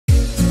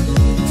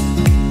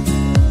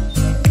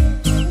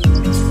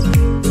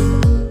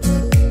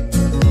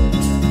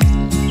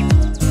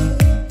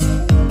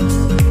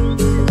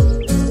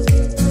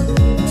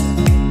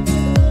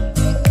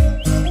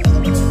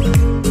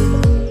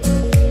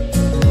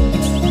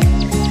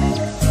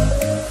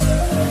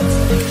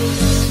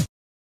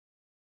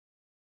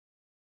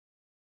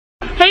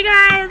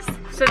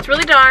so it's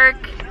really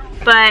dark,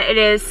 but it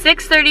is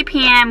 6:30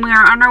 p.m. We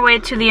are on our way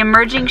to the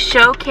Emerging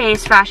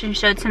Showcase fashion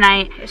show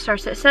tonight. It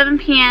starts at 7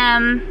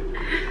 p.m.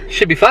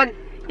 Should be fun.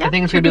 Yep, I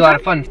think it's gonna be a lot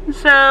of fun.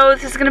 So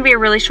this is gonna be a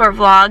really short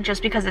vlog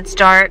just because it's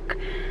dark.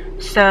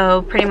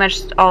 So pretty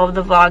much all of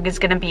the vlog is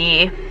gonna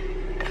be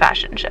the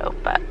fashion show.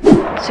 But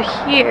so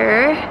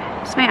here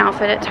is my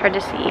outfit. It's hard to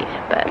see,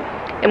 but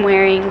I'm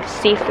wearing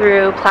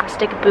see-through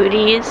plastic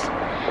booties,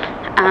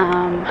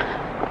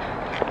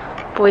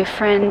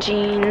 boyfriend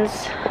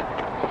jeans,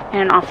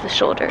 and an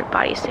off-the-shoulder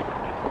bodysuit.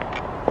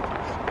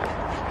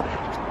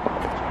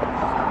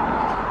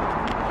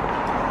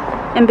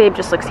 And babe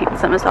just looks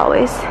handsome as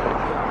always.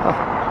 Oh,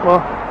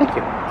 well, thank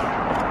you.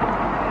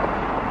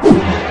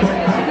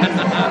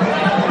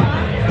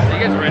 Are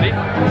you guys ready?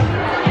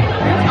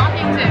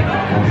 Talking to.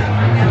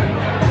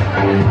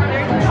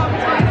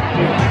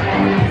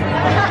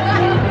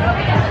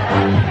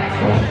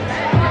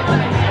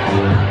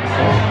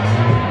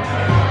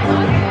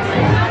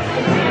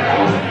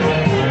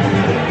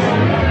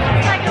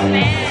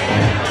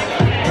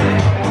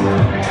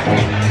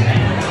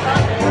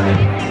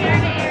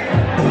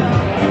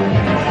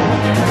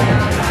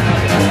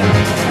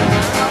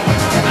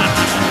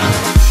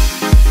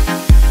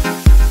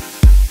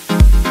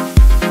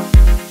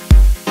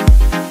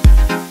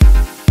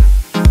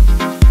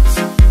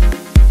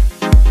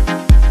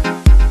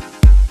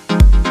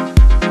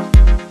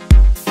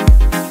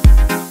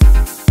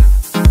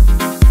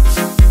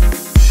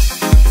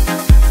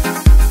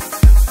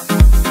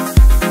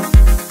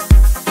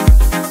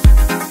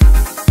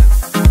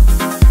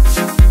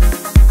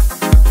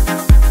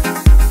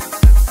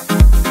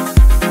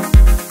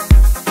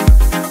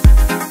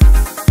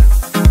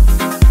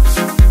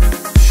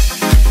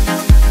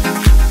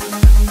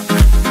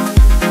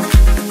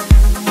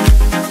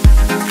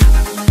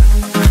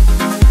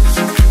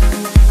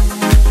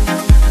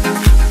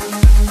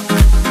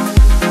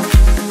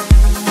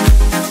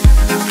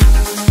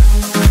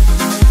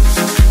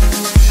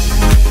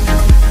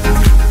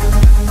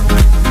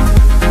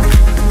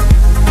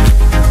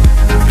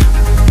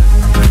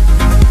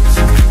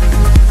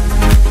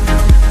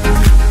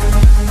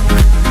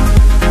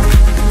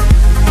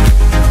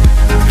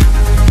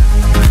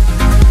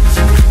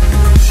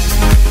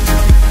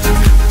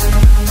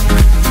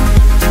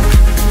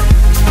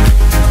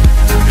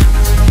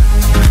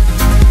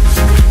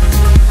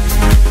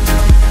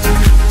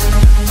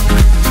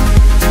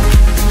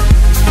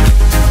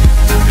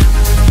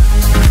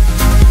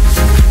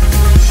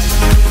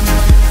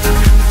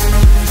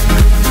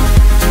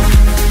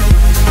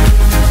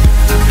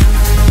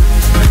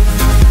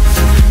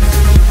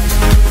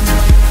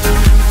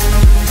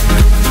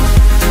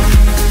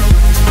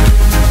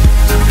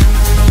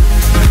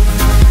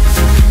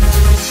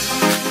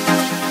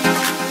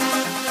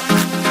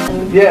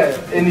 Yeah,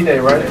 any day,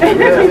 right?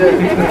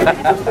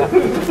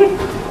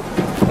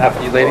 Not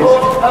for you ladies.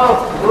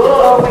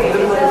 Oh wait,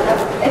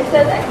 it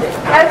says exit.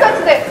 I've got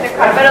to the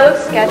car, but it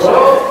looks sketchy.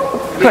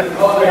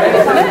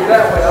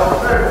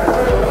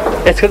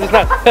 It's because it's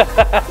not.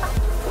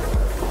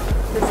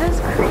 This is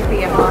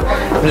creepy and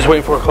awful. I'm just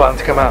waiting for a clown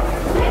to come out.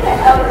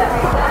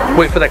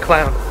 Wait for that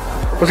clown.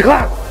 Where's the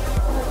clown?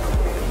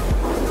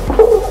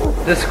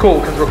 This is cool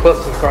because we're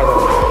close to the car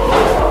though.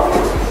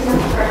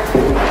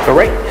 Go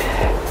right.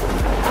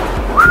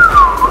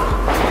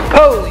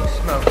 Holy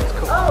smokes, that's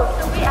cool. Oh,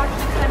 so we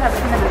actually could have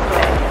come this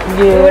way.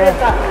 Yeah. We would have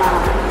thought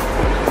not.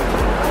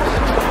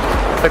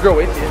 That girl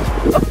waits for you.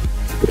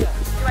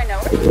 Do I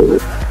know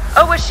her?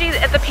 Oh, was she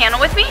at the panel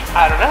with me?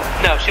 I don't know.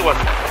 No, she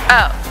wasn't.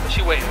 Oh.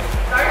 She waited.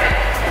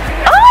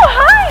 Oh,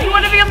 hi! You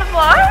want to be on the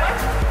vlog?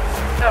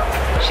 Oh.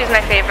 She's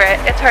my favorite.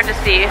 It's hard to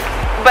see,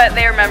 but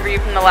they remember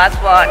you from the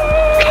last vlog.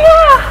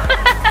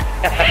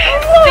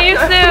 See you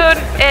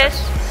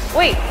soon-ish.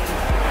 Wait.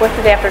 What's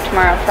the day after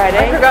tomorrow? Friday?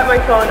 I forgot my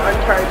phone on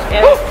charge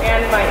and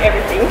my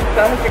everything,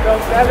 so I have to go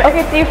grab it.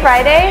 Okay, see you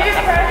Friday?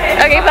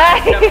 Okay,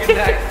 bye.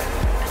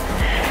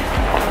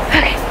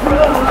 Okay.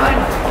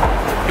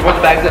 You want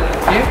the bags up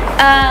for you?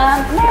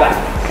 No.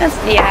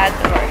 Yeah,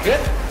 it's alright.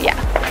 Good? Yeah.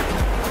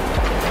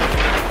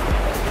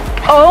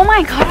 Oh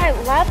my god, I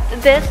left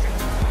this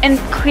in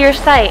clear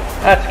sight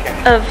That's okay.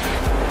 of...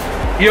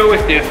 You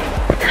always do.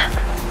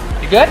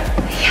 You good?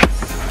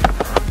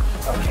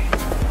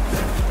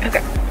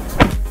 Okay.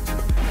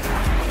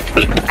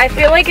 I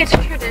feel like it's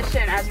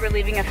tradition as we're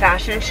leaving a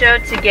fashion show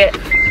to get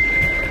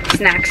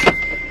snacks.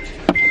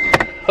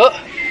 Oh.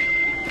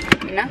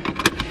 You know?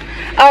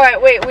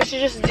 Alright, wait, we should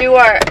just do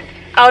our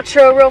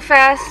outro real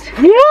fast.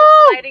 Woo!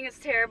 Lighting is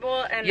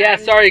terrible. And Yeah,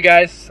 sorry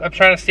guys. I'm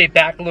trying to stay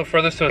back a little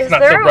further so it's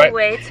not so bright. Is there a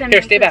way to Here,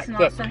 make stay this back. not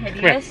Look. so Come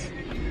hideous?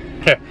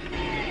 Here.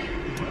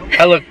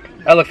 I look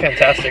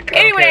fantastic.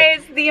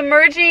 Anyways, the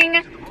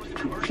emerging...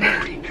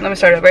 Let me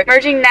start over.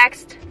 Emerging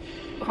Next...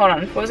 Hold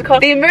on, what was it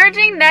called? The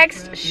Emerging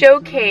Next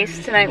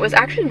Showcase tonight was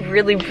actually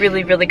really,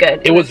 really, really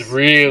good. It was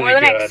really more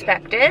than I good.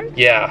 expected.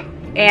 Yeah.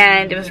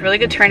 And it was really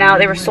good turnout.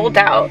 They were sold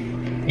out.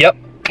 Yep.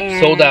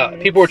 And sold out.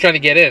 People were trying to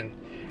get in,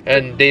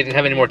 and they didn't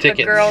have any more tickets.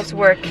 The girls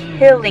were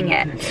killing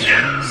it.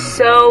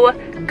 So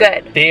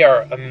good. They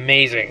are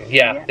amazing.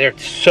 Yeah, they're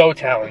so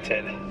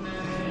talented.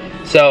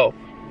 So,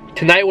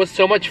 tonight was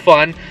so much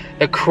fun.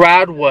 The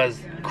crowd was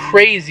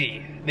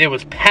crazy. It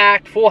was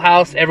packed, full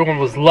house. Everyone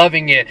was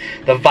loving it.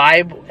 The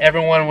vibe,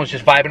 everyone was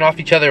just vibing off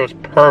each other. It was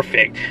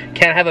perfect.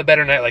 Can't have a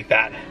better night like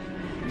that.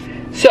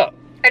 So,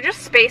 I just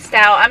spaced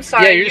out. I'm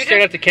sorry. yeah, you're just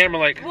staring at the camera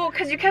like... Well,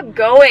 because you kept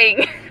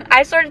going.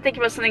 I started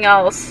thinking about something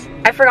else.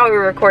 I forgot we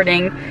were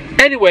recording.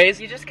 Anyways,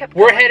 You just kept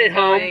we're going headed and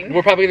going. home.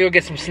 We're probably gonna go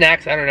get some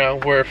snacks. I don't know.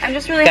 We're I'm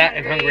just really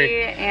fat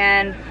hungry,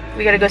 and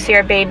we gotta go see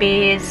our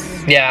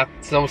babies. Yeah,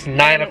 it's almost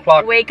 9 and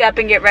o'clock. Wake up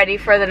and get ready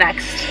for the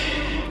next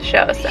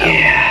show. So.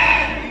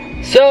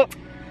 Yeah. So,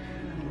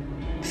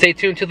 stay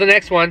tuned to the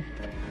next one.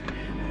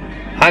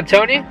 I'm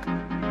Tony.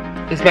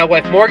 This is my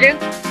wife Morgan.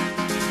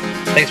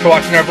 Thanks for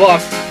watching our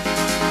vlog.